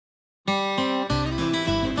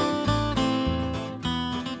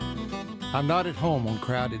I'm not at home on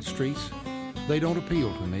crowded streets. They don't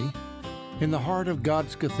appeal to me. In the heart of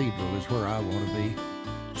God's cathedral is where I want to be.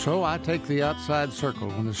 So I take the outside circle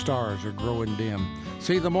when the stars are growing dim.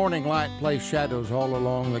 See the morning light play shadows all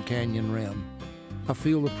along the canyon rim. I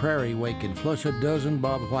feel the prairie wake and flush a dozen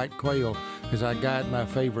bobwhite quail as I guide my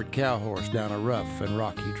favorite cow horse down a rough and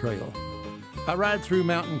rocky trail. I ride through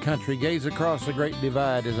mountain country, gaze across the great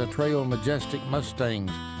divide as I trail majestic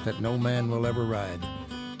mustangs that no man will ever ride.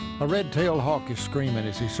 A red-tailed hawk is screaming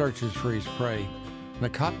as he searches for his prey. The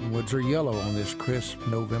cottonwoods are yellow on this crisp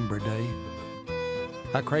November day.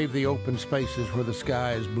 I crave the open spaces where the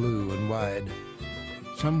sky is blue and wide.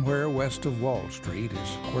 Somewhere west of Wall Street is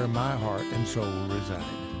where my heart and soul reside.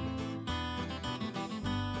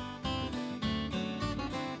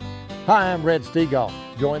 Hi, I'm Red Steagall.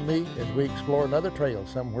 Join me as we explore another trail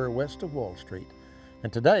somewhere west of Wall Street.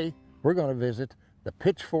 And today, we're going to visit the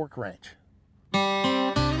Pitchfork Ranch.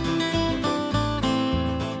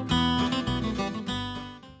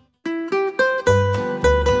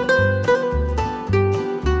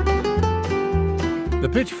 The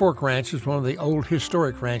Pitchfork Ranch is one of the old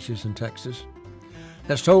historic ranches in Texas.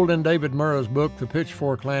 As told in David Murrow's book, The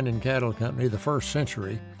Pitchfork Land and Cattle Company, The First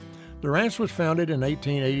Century, the ranch was founded in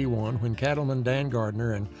 1881 when cattleman Dan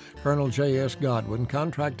Gardner and Colonel J.S. Godwin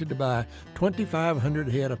contracted to buy 2,500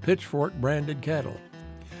 head of Pitchfork branded cattle.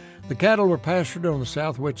 The cattle were pastured on the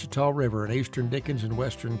South Wichita River in eastern Dickens and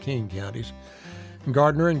western King counties.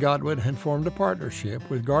 Gardner and Godwin had formed a partnership,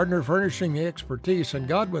 with Gardner furnishing the expertise and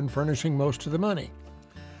Godwin furnishing most of the money.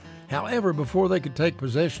 However, before they could take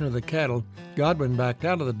possession of the cattle, Godwin backed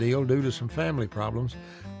out of the deal due to some family problems,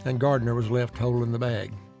 and Gardner was left holding the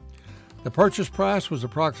bag. The purchase price was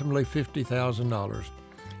approximately $50,000,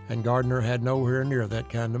 and Gardner had nowhere near that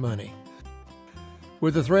kind of money.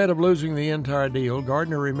 With the threat of losing the entire deal,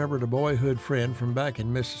 Gardner remembered a boyhood friend from back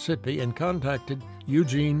in Mississippi and contacted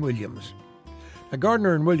Eugene Williams. Now,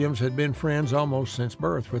 Gardner and Williams had been friends almost since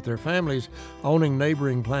birth, with their families owning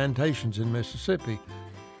neighboring plantations in Mississippi.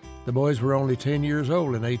 The boys were only 10 years old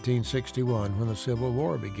in 1861 when the Civil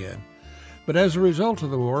War began. But as a result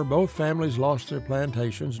of the war, both families lost their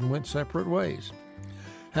plantations and went separate ways.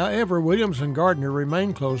 However, Williams and Gardner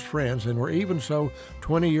remained close friends and were even so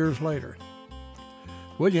 20 years later.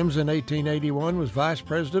 Williams in 1881 was vice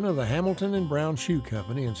president of the Hamilton and Brown Shoe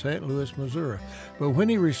Company in St. Louis, Missouri. But when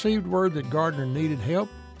he received word that Gardner needed help,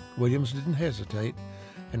 Williams didn't hesitate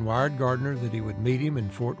and wired Gardner that he would meet him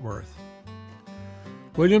in Fort Worth.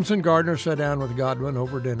 Williams and Gardner sat down with Godwin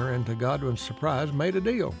over dinner and, to Godwin's surprise, made a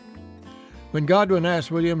deal. When Godwin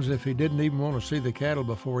asked Williams if he didn't even want to see the cattle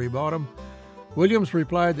before he bought them, Williams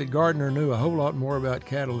replied that Gardner knew a whole lot more about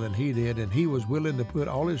cattle than he did, and he was willing to put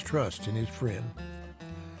all his trust in his friend.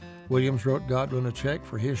 Williams wrote Godwin a check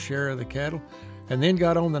for his share of the cattle and then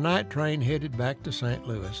got on the night train headed back to St.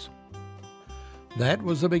 Louis. That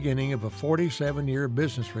was the beginning of a 47-year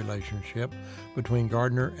business relationship between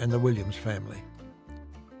Gardner and the Williams family.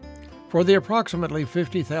 For the approximately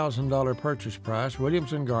 $50,000 purchase price,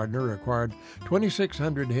 Williams and Gardner acquired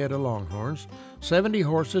 2,600 head of longhorns, 70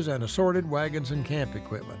 horses, and assorted wagons and camp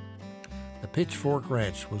equipment. The Pitchfork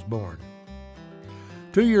Ranch was born.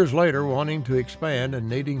 2 years later, wanting to expand and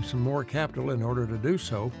needing some more capital in order to do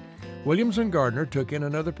so, Williams and Gardner took in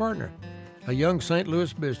another partner, a young St.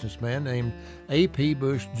 Louis businessman named A.P.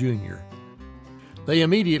 Bush, Jr. They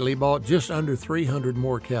immediately bought just under 300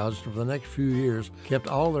 more cows for the next few years, kept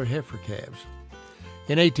all their heifer calves.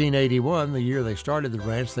 In 1881, the year they started the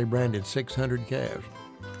ranch, they branded 600 calves.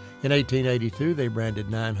 In 1882, they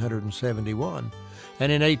branded 971.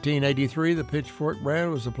 And in 1883, the Pitchfork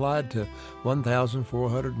brand was applied to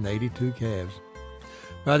 1,482 calves.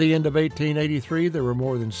 By the end of 1883, there were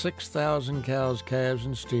more than 6,000 cows, calves,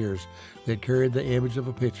 and steers that carried the image of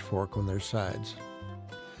a pitchfork on their sides.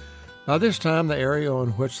 By this time, the area on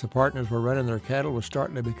which the partners were running their cattle was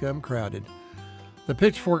starting to become crowded. The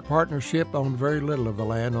Pitchfork partnership owned very little of the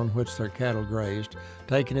land on which their cattle grazed,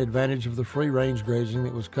 taking advantage of the free-range grazing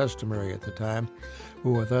that was customary at the time. But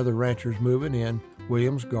with other ranchers moving in,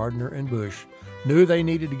 Williams, Gardner, and Bush knew they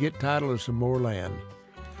needed to get title of some more land.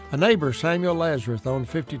 A neighbor, Samuel Lazarus, owned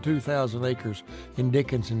 52,000 acres in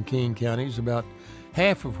Dickens and King counties, about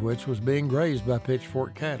half of which was being grazed by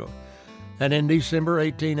Pitchfork cattle. And in December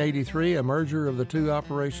 1883, a merger of the two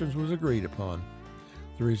operations was agreed upon.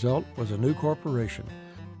 The result was a new corporation,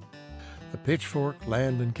 the Pitchfork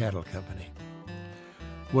Land and Cattle Company.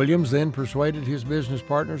 Williams then persuaded his business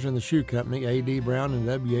partners in the shoe company, A.D. Brown and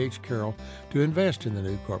W.H. Carroll, to invest in the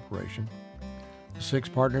new corporation. The 6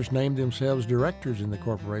 partners named themselves directors in the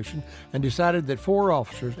corporation and decided that 4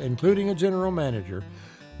 officers, including a general manager,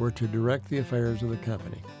 were to direct the affairs of the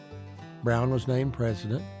company. Brown was named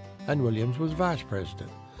president, and Williams was vice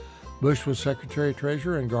president. Bush was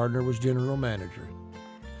secretary-treasurer, and Gardner was general manager.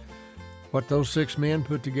 What those 6 men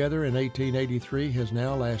put together in 1883 has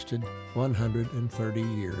now lasted 130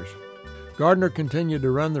 years. Gardner continued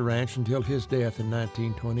to run the ranch until his death in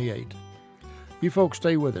 1928. You folks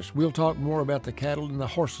stay with us. We'll talk more about the cattle and the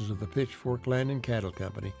horses of the Pitchfork Land and Cattle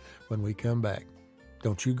Company when we come back.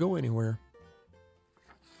 Don't you go anywhere.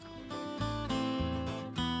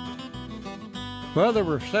 Well, there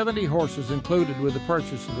were 70 horses included with the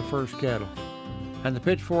purchase of the first cattle, and the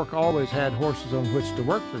Pitchfork always had horses on which to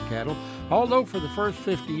work their cattle, although for the first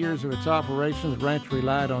 50 years of its operation, the ranch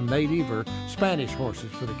relied on native or Spanish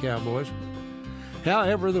horses for the cowboys.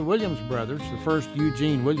 However, the Williams brothers, the first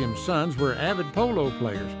Eugene Williams sons, were avid polo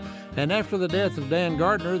players, and after the death of Dan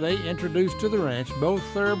Gardner, they introduced to the ranch both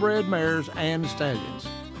thoroughbred mares and stallions.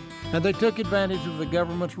 And they took advantage of the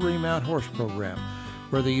government's remount horse program,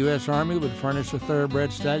 where the U.S. Army would furnish a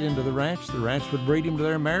thoroughbred stallion to the ranch would breed him to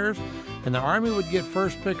their mares, and the Army would get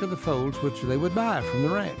first pick of the foals, which they would buy from the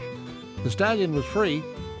ranch. The stallion was free,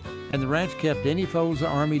 and the ranch kept any foals the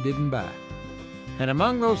Army didn't buy. And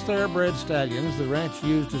among those thoroughbred stallions the ranch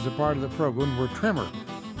used as a part of the program were Trimmer,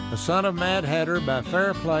 a son of Mad Hatter by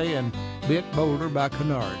Fair Play and Bit Boulder by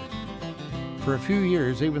Kennard. For a few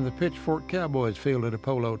years, even the Pitchfork Cowboys fielded a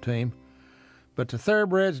polo team, but the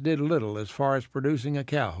thoroughbreds did little as far as producing a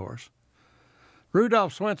cow horse.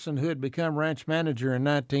 Rudolph Swenson, who had become ranch manager in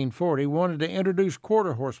 1940, wanted to introduce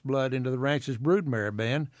quarter horse blood into the ranch's broodmare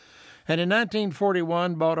band, and in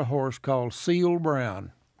 1941 bought a horse called Seal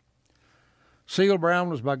Brown. Seal Brown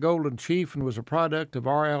was by Golden Chief and was a product of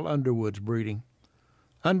R.L. Underwood's breeding.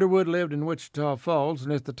 Underwood lived in Wichita Falls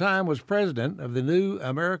and at the time was president of the new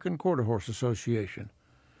American Quarter Horse Association.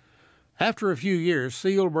 After a few years,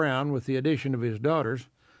 Seal Brown, with the addition of his daughters,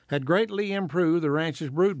 had greatly improved the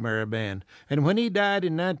ranch's broodmare band, and when he died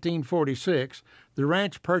in 1946, the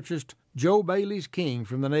ranch purchased Joe Bailey's King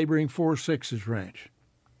from the neighboring Four Sixes Ranch.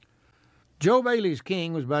 Joe Bailey's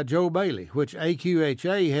King was by Joe Bailey, which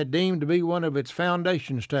AQHA had deemed to be one of its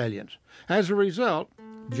foundation stallions. As a result,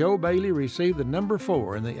 Joe Bailey received the number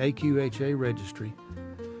 4 in the AQHA registry.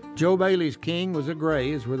 Joe Bailey's King was a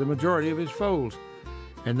gray, as were the majority of his foals,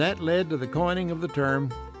 and that led to the coining of the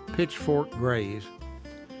term Pitchfork Grays.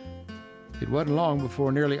 It wasn't long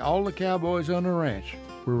before nearly all the cowboys on the ranch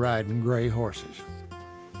were riding gray horses.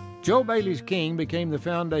 Joe Bailey's King became the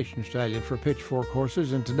foundation stallion for Pitchfork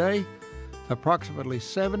horses, and today, approximately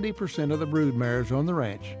 70% of the broodmares on the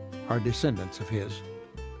ranch are descendants of his.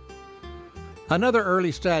 Another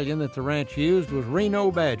early stallion that the ranch used was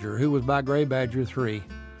Reno Badger, who was by Gray Badger III.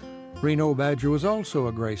 Reno Badger was also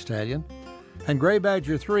a gray stallion, and Gray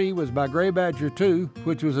Badger III was by Gray Badger II,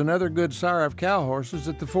 which was another good sire of cow horses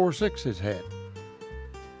that the Four Sixes had.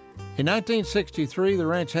 In 1963, the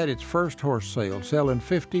ranch had its first horse sale, selling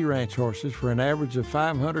 50 ranch horses for an average of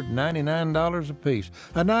 $599 apiece,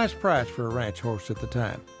 a nice price for a ranch horse at the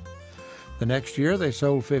time. The next year, they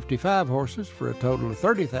sold 55 horses for a total of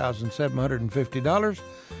 $30,750,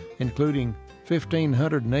 including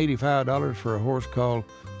 $1,585 for a horse called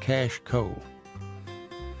Cash Cole.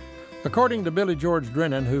 According to Billy George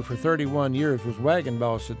Drennan, who for 31 years was wagon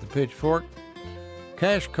boss at the Pitchfork,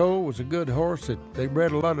 Cash Cole was a good horse that they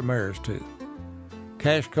bred a lot of mares to.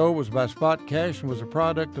 Cash Cole was by Spot Cash and was a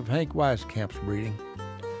product of Hank Weiskamp's breeding.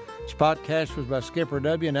 Spot Cash was by Skipper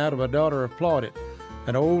W. and out of a daughter of Plaudit,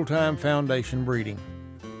 an old-time foundation breeding.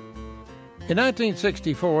 In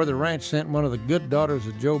 1964, the ranch sent one of the good daughters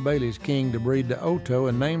of Joe Bailey's King to breed to Otto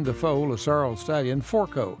and named the foal, a sorrel stallion,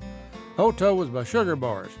 Forco. Otto was by Sugar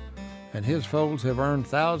Bars, and his foals have earned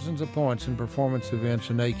thousands of points in performance events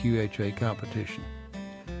and AQHA competition.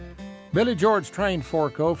 Billy George trained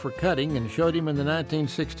Forco for cutting and showed him in the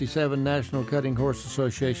 1967 National Cutting Horse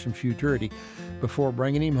Association Futurity before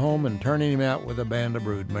bringing him home and turning him out with a band of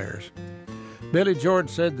brood mares. Billy George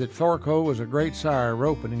said that Forco was a great sire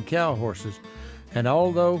roping in cow horses, and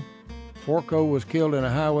although Forco was killed in a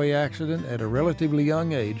highway accident at a relatively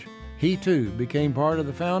young age, he too became part of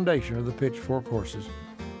the foundation of the Pitchfork horses.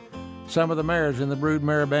 Some of the mares in the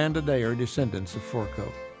broodmare band today are descendants of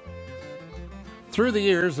Forco. Through the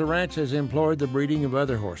years, the ranch has employed the breeding of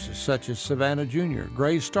other horses, such as Savannah Jr.,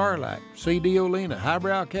 Gray Starlight, C.D. Olena,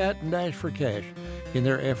 Highbrow Cat, and Dash for Cash, in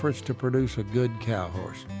their efforts to produce a good cow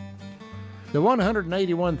horse. The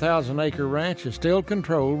 181,000-acre ranch is still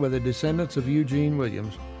controlled by the descendants of Eugene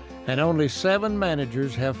Williams, and only 7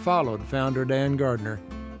 managers have followed founder Dan Gardner.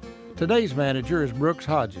 Today's manager is Brooks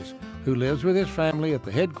Hodges, who lives with his family at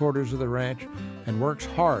the headquarters of the ranch and works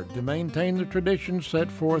hard to maintain the traditions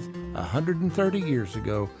set forth 130 years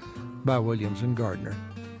ago by Williams and Gardner.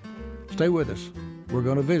 Stay with us. We're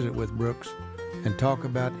going to visit with Brooks and talk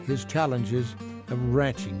about his challenges of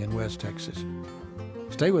ranching in West Texas.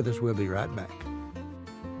 Stay with us. We'll be right back.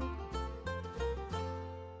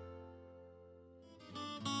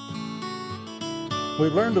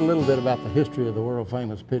 We've learned a little bit about the history of the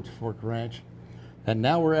world-famous Pitchfork Ranch, and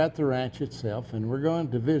now we're at the ranch itself, and we're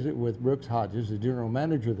going to visit with Brooks Hodges, the general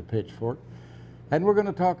manager of the Pitchfork, and we're going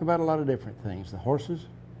to talk about a lot of different things: the horses,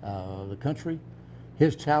 the country,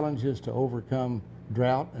 his challenges to overcome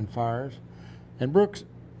drought and fires. And Brooks,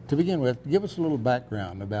 to begin with, give us a little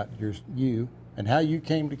background about you and how you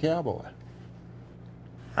came to cowboy.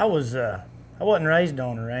 I wasn't raised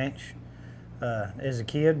on a ranch as a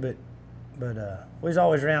kid, but we was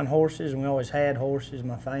always around horses, and we always had horses,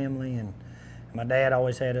 my family, and my dad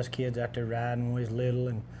always had us kids out there riding when we was little,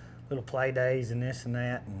 and little play days and this and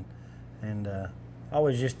that, and I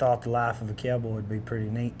always just thought the life of a cowboy would be pretty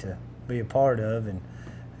neat to be a part of. And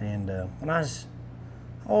when I was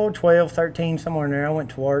 12, 13, somewhere in there, I went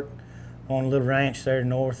to work on a little ranch there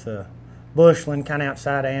north of Bushland, kind of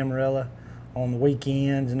outside of Amarillo, on the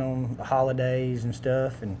weekends and on the holidays and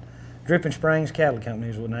stuff. And Dripping Springs Cattle Company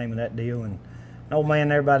was the name of that deal. And an old man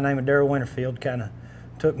there by the name of Darrell Winterfield kind of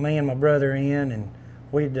took me and my brother in, and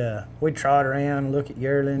we'd trot around and look at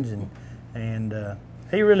yearlings, and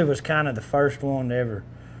he really was kind of the first one to ever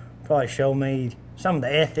probably show me some of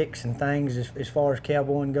the ethics and things as far as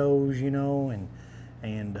cowboying goes, you know,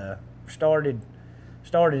 and started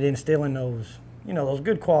instilling those, you know, those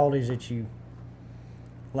good qualities that you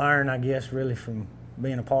learn, I guess, really from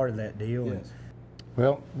being a part of that deal. Yes.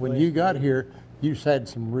 Well, when you got here, you had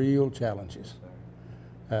some real challenges.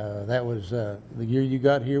 That was the year you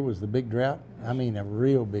got here was the big drought. I mean, a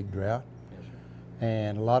real big drought. Yes, sir.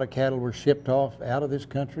 And a lot of cattle were shipped off out of this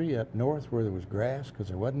country up north where there was grass, because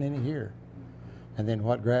there wasn't any here. And then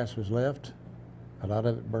what grass was left, a lot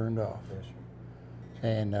of it burned off. Yes, sir.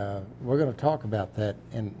 And we're going to talk about that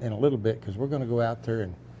in a little bit, because we're going to go out there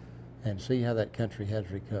and see how that country has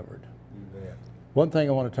recovered. You bet. One thing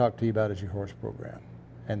I want to talk to you about is your horse program.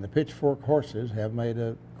 And the Pitchfork horses have made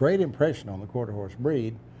a great impression on the quarter horse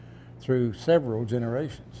breed through several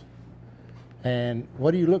generations. And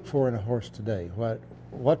what do you look for in a horse today?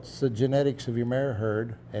 What's the genetics of your mare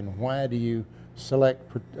herd, and why do you select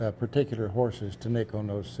particular horses to nick on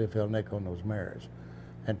those, if they'll nick on those mares,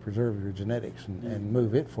 and preserve your genetics and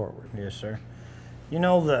move it forward? Yes, sir. You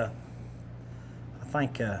know, I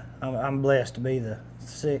think I'm blessed to be the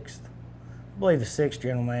sixth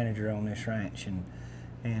general manager on this ranch,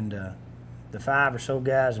 and the 5 or so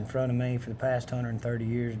guys in front of me for the past 130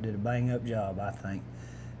 years did a bang-up job, I think,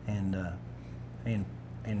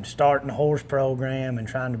 and starting the horse program and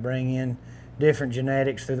trying to bring in different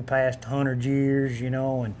genetics through the past 100 years, you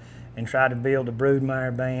know, and try to build a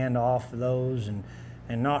broodmare band off of those, and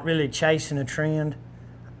not really chasing a trend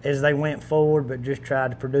as they went forward, but just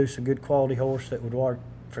tried to produce a good quality horse that would work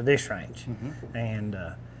for this ranch. Mm-hmm.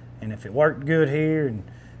 And if it worked good here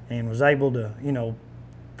and was able to, you know,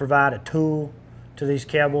 provide a tool to these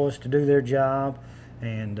cowboys to do their job,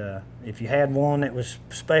 and if you had one that was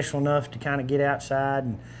special enough to kind of get outside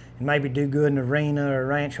and maybe do good in the arena or a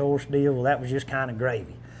ranch horse deal, well, that was just kind of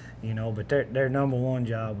gravy, you know. But their number one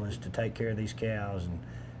job was to take care of these cows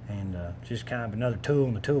and just kind of another tool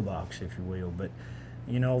in the toolbox, if you will. But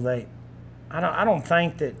you know, I don't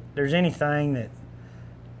think that there's anything that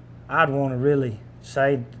I'd want to really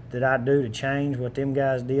say that I'd do to change what them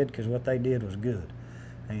guys did, because what they did was good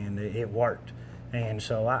and it worked. And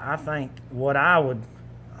so I think what I would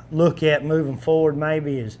look at moving forward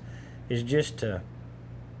maybe is just to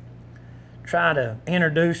try to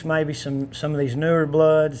introduce maybe some of these newer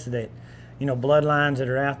bloods that, you know, bloodlines that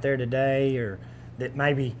are out there today, or that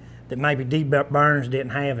maybe D. Burns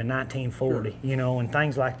didn't have in 1940, sure, you know, and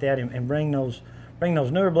things like that, and bring those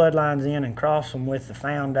newer bloodlines in and cross them with the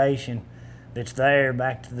foundation that's there,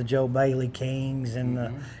 back to the Joe Bailey Kings and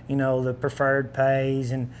mm-hmm, the, you know, the Preferred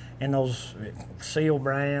Pays and those Seal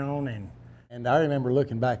Brown. And I remember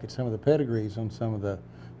looking back at some of the pedigrees on some of the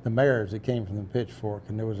mares that came from the Pitchfork,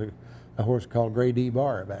 and there was a horse called Gray D.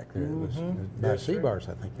 Bar back there. Mm-hmm. It was by yes, C-Bars,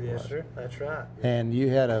 I think it yes, was. Yes, sir, that's right. And you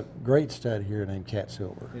had a great stud here named Cat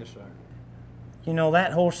Silver. Yes, sir. You know,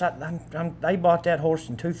 that horse, they bought that horse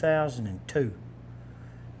in 2002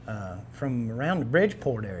 from around the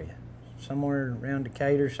Bridgeport area, somewhere around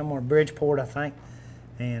Decatur, somewhere Bridgeport, I think.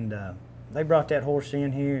 And they brought that horse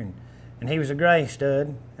in here, and he was a gray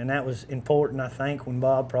stud, and that was important, I think, when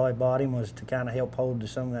Bob probably bought him, was to kind of help hold to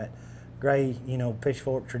some of that gray, you know,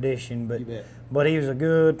 Pitchfork tradition. But he was a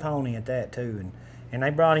good pony at that too, and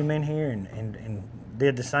they brought him in here and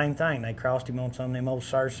did the same thing. They crossed him on some of them old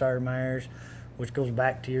Sir mares which goes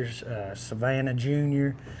back to your Savannah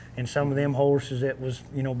Junior and some of them horses that was,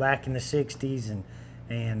 you know, back in the 60s,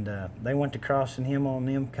 and they went to crossing him on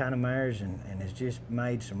them kind of mares, and has just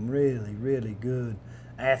made some really, really good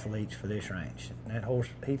athletes for this ranch. That horse,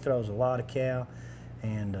 he throws a lot of cow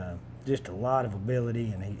and just a lot of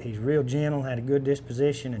ability, and he's real gentle, had a good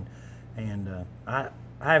disposition, and I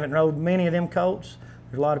haven't rode many of them colts.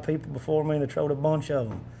 There's a lot of people before me that rode a bunch of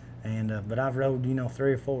them, and but I've rode, you know,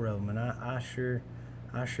 3 or 4 of them, and I sure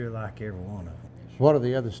like every one of them. What are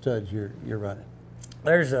the other studs you're running?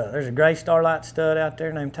 There's a gray Starlight stud out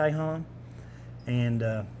there named Tejon,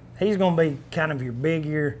 and he's going to be kind of your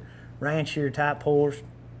bigger, ranchier type horse.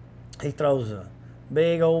 He throws a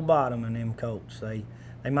big old bottom in them colts.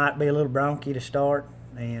 They might be a little bronky to start,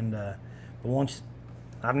 and but once,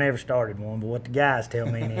 I've never started one, but what the guys tell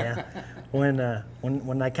me anyhow, when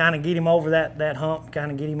they kind of get him over that hump,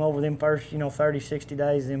 kind of get him over them first, you know, 30, 60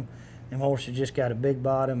 days, them horses just got a big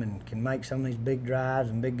bottom and can make some of these big drives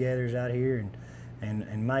and big gathers out here,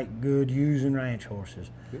 and make good using ranch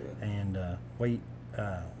horses. Good. And we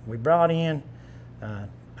brought in,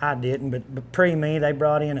 I didn't, but pre-me, they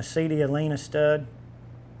brought in a C.D. Alina stud,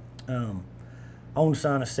 own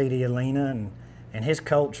son of C.D. Alina, and his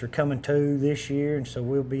colts are coming too this year, and so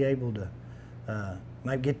we'll be able to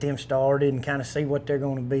maybe get them started and kind of see what they're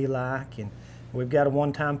going to be like. And we've got a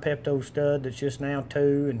one-time Pepto stud that's just now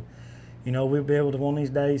 2, and you know, we'll be able to one of these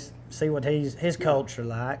days see what his colts are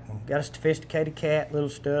like. And got a sophisticated cat, little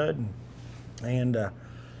stud, and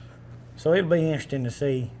so it'll be interesting to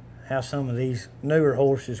see how some of these newer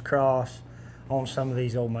horses cross on some of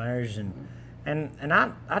these old mares, and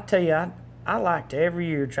I tell you, I like to every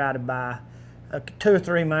year try to buy 2 or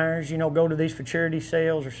 3 mares, you know, go to these futurity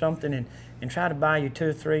sales or something, and try to buy you 2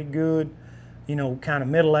 or 3 good, you know, kind of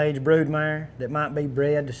middle-aged brood mare that might be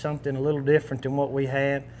bred to something a little different than what we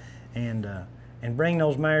have, and bring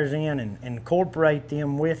those mares in and incorporate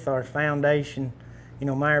them with our foundation, you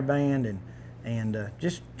know, mare band, and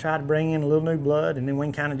just try to bring in a little new blood, and then we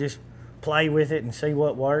can kind of just play with it and see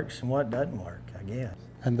what works and what doesn't work, I guess.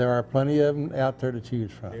 And there are plenty of them out there to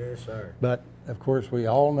choose from. Yes, sir. But of course, we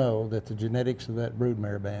all know that the genetics of that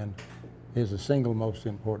broodmare band is the single most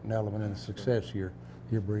important element in the success of your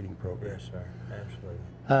breeding program. Yes, sir.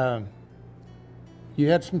 Absolutely. You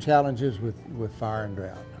had some challenges with fire and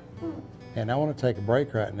drought, and I want to take a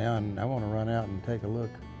break right now, and I want to run out and take a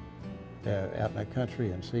look out in the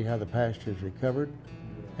country and see how the pasture's recovered,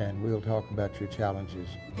 and we'll talk about your challenges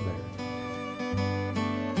there.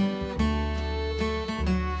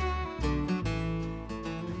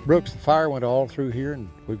 Brooks, the fire went all through here, and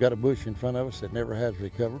we've got a bush in front of us that never has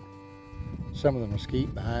recovered. Some of the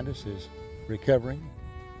mesquite behind us is recovering,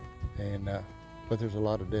 and but there's a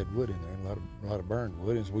lot of dead wood in there, a lot of burned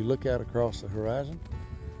wood. As we look out across the horizon,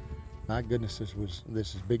 my goodness, this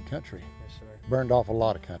is big country. Yes, sir. Burned off a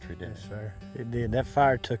lot of country, didn't it? Yes, sir. It did. That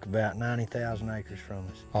fire took about 90,000 acres from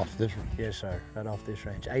us. Off this ranch? Yes, sir. Right off this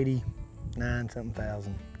ranch. 89-something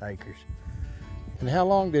thousand acres. And how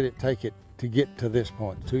long did it take it to get to this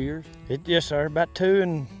point? 2 years? Yes, sir. About 2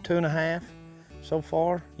 and 2.5 so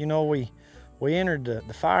far. You know, we entered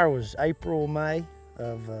the fire was April, May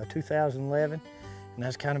of 2011, and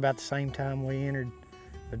that's kind of about the same time we entered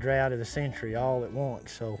the drought of the century all at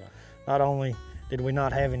once. So not only did we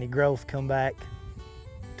not have any growth come back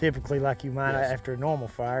typically like you might after a normal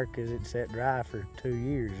fire, because it sat dry for 2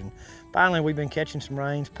 years, and finally we've been catching some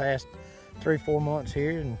rains past 3-4 months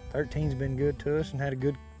here, and 13's been good to us and had a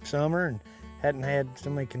good summer, and hadn't had so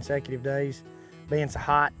many consecutive days being so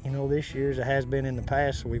hot, you know, this year as it has been in the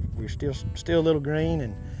past. So we're still a little green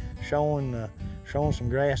and showing some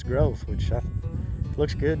grass growth, which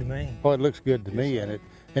looks good to me. Well, it looks good to me, and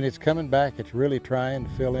it's coming back. It's really trying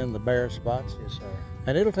to fill in the bare spots. Yes, sir.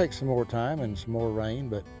 And it'll take some more time and some more rain,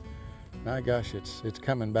 but my gosh, it's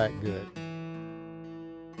coming back good.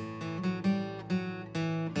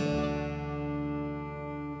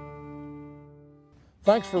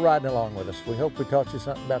 Thanks for riding along with us. We hope we taught you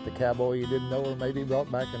something about the cowboy you didn't know, or maybe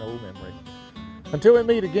brought back an old memory. Until we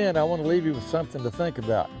meet again, I want to leave you with something to think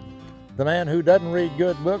about. The man who doesn't read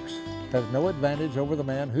good books has no advantage over the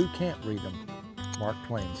man who can't read them. Mark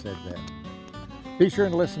Twain said that. Be sure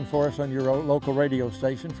and listen for us on your local radio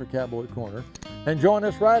station for Cowboy Corner, and join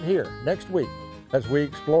us right here next week as we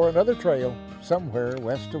explore another trail somewhere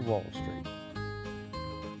west of Wall Street.